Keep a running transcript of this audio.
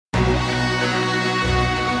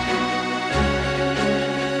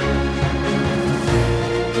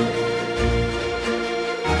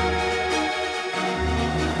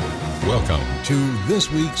to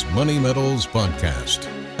this week's Money Metals podcast,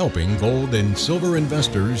 helping gold and silver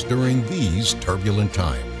investors during these turbulent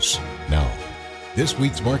times. Now, this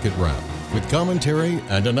week's market wrap with commentary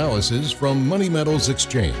and analysis from Money Metals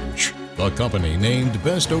Exchange, the company named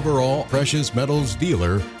Best Overall Precious Metals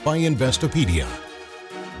Dealer by Investopedia.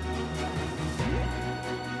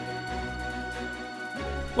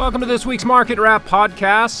 Welcome to this week's Market Wrap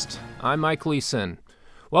podcast. I'm Mike Leeson.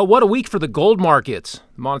 Well, what a week for the gold markets.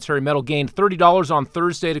 The monetary metal gained $30 on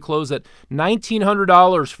Thursday to close at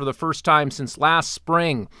 $1,900 for the first time since last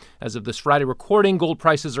spring. As of this Friday recording, gold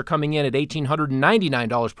prices are coming in at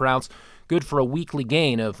 $1,899 per ounce, good for a weekly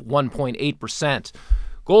gain of 1.8%.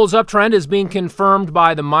 Gold's uptrend is being confirmed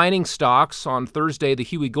by the mining stocks. On Thursday, the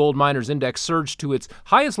Huey Gold Miners Index surged to its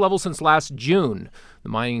highest level since last June. The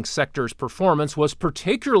mining sector's performance was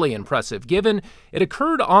particularly impressive, given it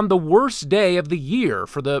occurred on the worst day of the year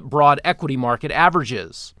for the broad equity market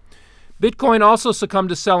averages. Bitcoin also succumbed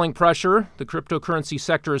to selling pressure. The cryptocurrency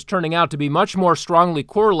sector is turning out to be much more strongly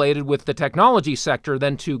correlated with the technology sector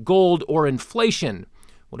than to gold or inflation.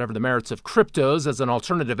 Whatever the merits of cryptos as an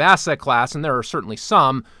alternative asset class, and there are certainly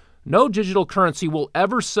some, no digital currency will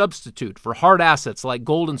ever substitute for hard assets like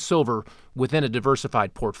gold and silver within a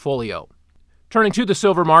diversified portfolio. Turning to the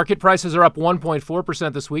silver market, prices are up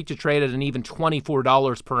 1.4% this week to trade at an even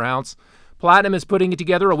 $24 per ounce. Platinum is putting it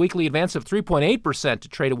together a weekly advance of 3.8% to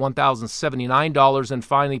trade at $1,079. And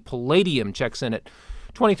finally, palladium checks in at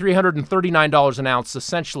 $2,339 an ounce,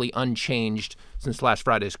 essentially unchanged since last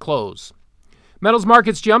Friday's close. Metals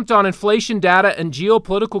markets jumped on inflation data and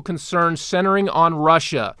geopolitical concerns centering on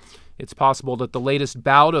Russia. It's possible that the latest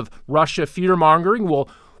bout of Russia fear-mongering will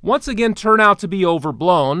once again turn out to be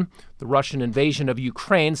overblown. The Russian invasion of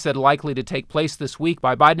Ukraine, said likely to take place this week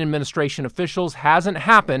by Biden administration officials, hasn't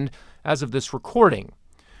happened as of this recording.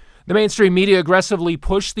 The mainstream media aggressively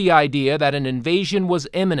pushed the idea that an invasion was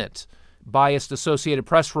imminent. Biased Associated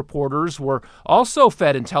Press reporters were also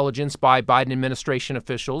fed intelligence by Biden administration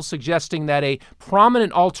officials, suggesting that a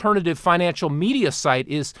prominent alternative financial media site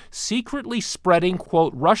is secretly spreading,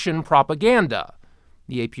 quote, Russian propaganda.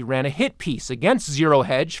 The AP ran a hit piece against Zero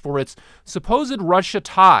Hedge for its supposed Russia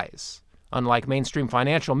ties. Unlike mainstream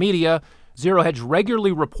financial media, Zero Hedge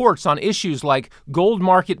regularly reports on issues like gold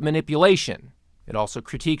market manipulation. It also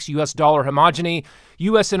critiques U.S. dollar homogeny,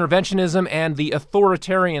 U.S. interventionism, and the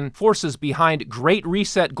authoritarian forces behind Great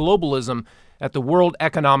Reset globalism at the World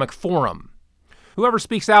Economic Forum. Whoever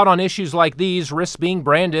speaks out on issues like these risks being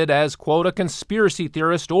branded as, quote, a conspiracy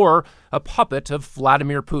theorist or a puppet of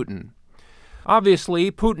Vladimir Putin.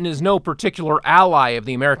 Obviously, Putin is no particular ally of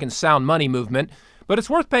the American sound money movement, but it's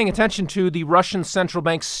worth paying attention to the Russian central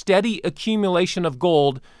bank's steady accumulation of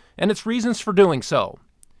gold and its reasons for doing so.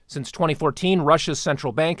 Since 2014, Russia's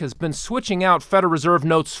central bank has been switching out Federal Reserve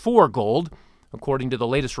notes for gold. According to the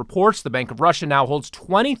latest reports, the Bank of Russia now holds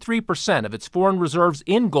 23% of its foreign reserves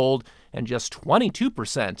in gold and just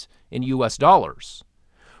 22% in U.S. dollars.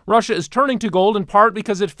 Russia is turning to gold in part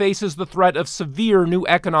because it faces the threat of severe new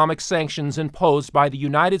economic sanctions imposed by the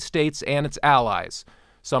United States and its allies.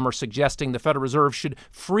 Some are suggesting the Federal Reserve should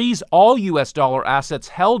freeze all U.S. dollar assets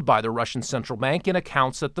held by the Russian central bank in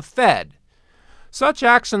accounts at the Fed. Such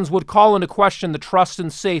actions would call into question the trust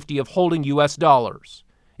and safety of holding U.S. dollars.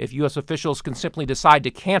 If U.S. officials can simply decide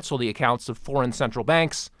to cancel the accounts of foreign central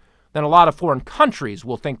banks, then a lot of foreign countries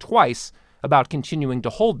will think twice about continuing to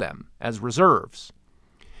hold them as reserves.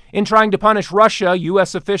 In trying to punish Russia,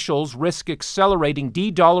 U.S. officials risk accelerating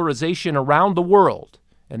de-dollarization around the world,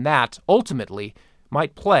 and that, ultimately,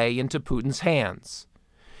 might play into Putin's hands.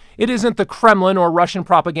 It isn't the Kremlin or Russian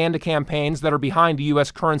propaganda campaigns that are behind the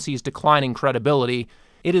U.S. currency's declining credibility.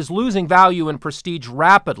 It is losing value and prestige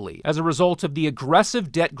rapidly as a result of the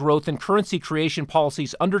aggressive debt growth and currency creation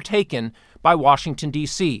policies undertaken by Washington,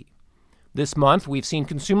 D.C. This month, we've seen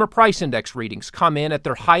consumer price index readings come in at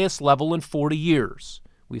their highest level in 40 years.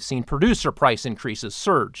 We've seen producer price increases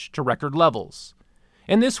surge to record levels.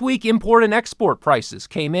 And this week, import and export prices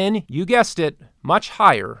came in, you guessed it, much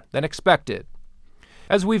higher than expected.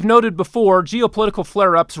 As we've noted before, geopolitical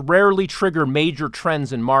flare-ups rarely trigger major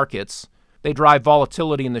trends in markets. They drive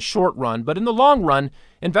volatility in the short run, but in the long run,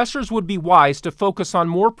 investors would be wise to focus on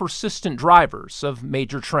more persistent drivers of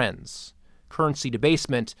major trends. Currency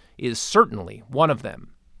debasement is certainly one of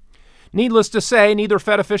them. Needless to say, neither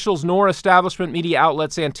Fed officials nor establishment media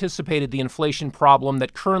outlets anticipated the inflation problem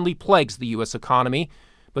that currently plagues the U.S. economy,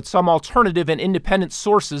 but some alternative and independent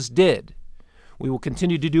sources did. We will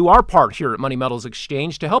continue to do our part here at Money Metals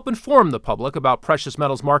Exchange to help inform the public about precious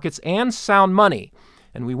metals markets and sound money,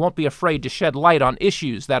 and we won't be afraid to shed light on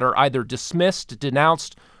issues that are either dismissed,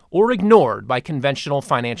 denounced, or ignored by conventional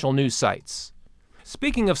financial news sites.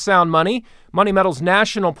 Speaking of sound money, Money Metal's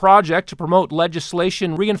national project to promote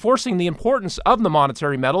legislation reinforcing the importance of the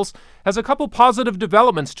monetary metals has a couple positive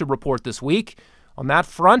developments to report this week. On that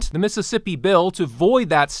front, the Mississippi bill to void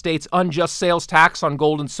that state's unjust sales tax on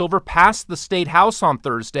gold and silver passed the state House on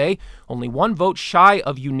Thursday, only one vote shy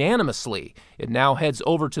of unanimously. It now heads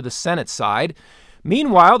over to the Senate side.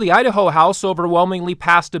 Meanwhile, the Idaho House overwhelmingly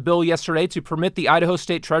passed a bill yesterday to permit the Idaho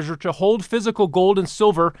State Treasurer to hold physical gold and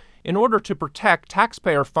silver in order to protect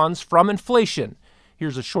taxpayer funds from inflation.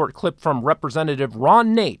 Here's a short clip from Representative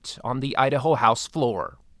Ron Nate on the Idaho House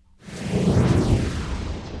floor.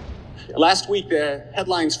 Last week, the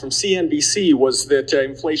headlines from CNBC was that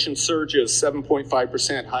inflation surges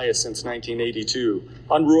 7.5%, highest since 1982.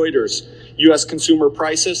 On Reuters, U.S. consumer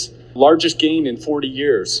prices, largest gain in 40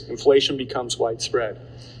 years. Inflation becomes widespread.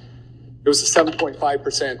 It was a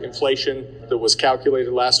 7.5% inflation that was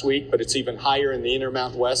calculated last week, but it's even higher in the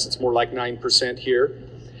Intermountain West. It's more like 9% here.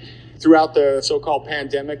 Throughout the so-called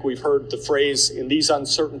pandemic, we've heard the phrase, in these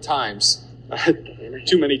uncertain times,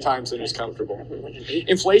 too many times than is comfortable.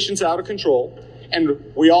 Inflation's out of control, and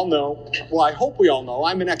we all know, well, I hope we all know,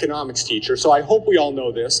 I'm an economics teacher, so I hope we all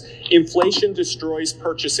know this, inflation destroys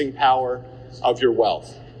purchasing power of your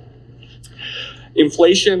wealth.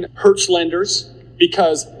 Inflation hurts lenders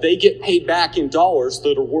because they get paid back in dollars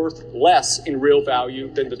that are worth less in real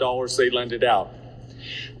value than the dollars they lended out.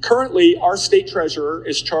 Currently, our state treasurer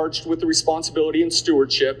is charged with the responsibility and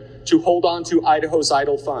stewardship to hold on to Idaho's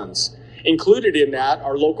idle funds. Included in that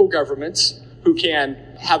are local governments who can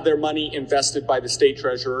have their money invested by the state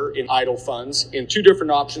treasurer in idle funds in two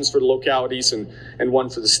different options for the localities and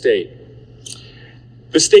one for the state.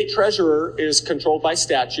 The state treasurer is controlled by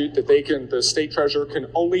statute that the state treasurer can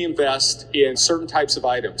only invest in certain types of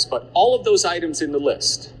items, but all of those items in the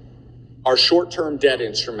list are short-term debt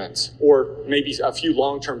instruments or maybe a few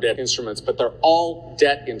long-term debt instruments, but they're all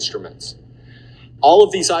debt instruments. All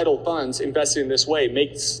of these idle funds invested in this way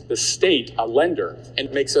makes the state a lender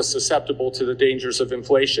and makes us susceptible to the dangers of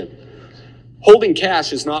inflation. Holding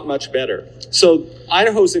cash is not much better. So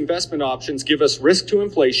Idaho's investment options give us risk to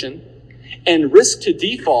inflation and risk to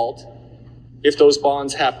default if those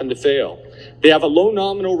bonds happen to fail. They have a low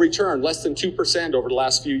nominal return, less than 2% over the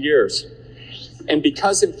last few years. And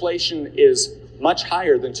because inflation is much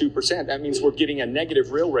higher than 2%, that means we're getting a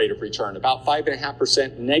negative real rate of return, about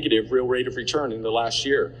 5.5% negative real rate of return in the last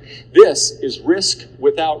year. This is risk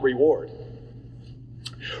without reward.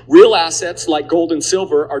 Real assets like gold and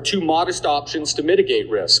silver are two modest options to mitigate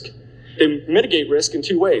risk. They mitigate risk in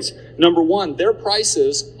two ways. Number one, their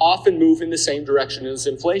prices often move in the same direction as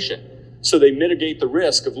inflation. So they mitigate the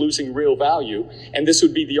risk of losing real value. And this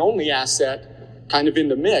would be the only asset kind of in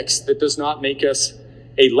the mix that does not make us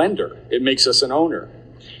a lender. It makes us an owner.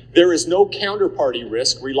 There is no counterparty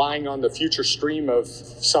risk relying on the future stream of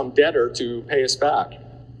some debtor to pay us back.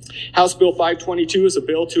 House Bill 522 is a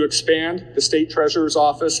bill to expand the state treasurer's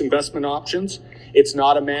office investment options. It's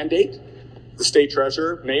not a mandate. The state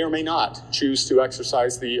treasurer may or may not choose to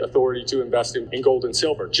exercise the authority to invest in gold and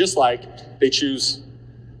silver, just like they choose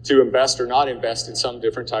to invest or not invest in some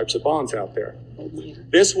different types of bonds out there.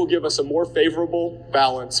 This will give us a more favorable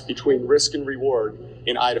balance between risk and reward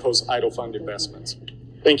in Idaho's idle fund investments.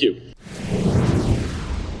 Thank you.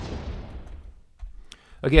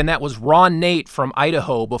 Again, that was Ron Nate from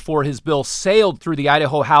Idaho before his bill sailed through the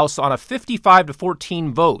Idaho House on a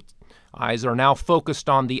 55-14 vote. Eyes are now focused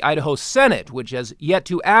on the Idaho Senate, which has yet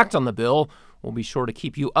to act on the bill. We'll be sure to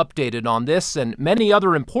keep you updated on this and many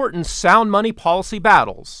other important sound money policy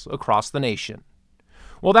battles across the nation.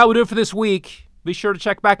 Well, that would do it for this week. Be sure to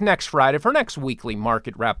check back next Friday for our next weekly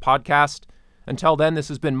Market Wrap podcast. Until then, this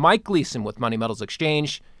has been Mike Gleason with Money Metals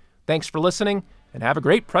Exchange. Thanks for listening, and have a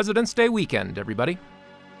great President's Day weekend, everybody.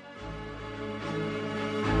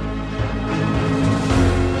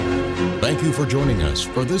 Thank you for joining us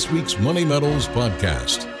for this week's Money Metals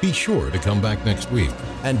podcast. Be sure to come back next week.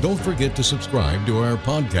 And don't forget to subscribe to our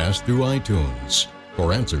podcast through iTunes.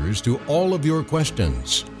 For answers to all of your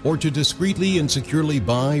questions, or to discreetly and securely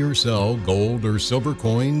buy or sell gold or silver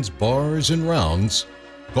coins, bars, and rounds,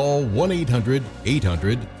 call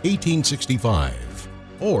 1-800-800-1865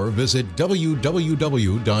 or visit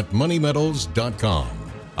www.moneymetals.com.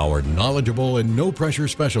 Our knowledgeable and no-pressure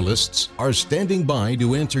specialists are standing by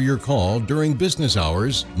to answer your call during business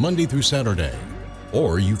hours, Monday through Saturday.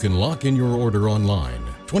 Or you can lock in your order online,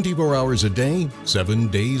 24 hours a day, 7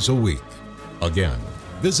 days a week. Again,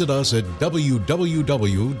 visit us at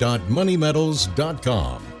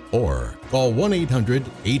www.moneymetals.com or call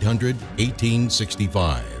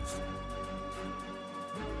 1-800-800-1865.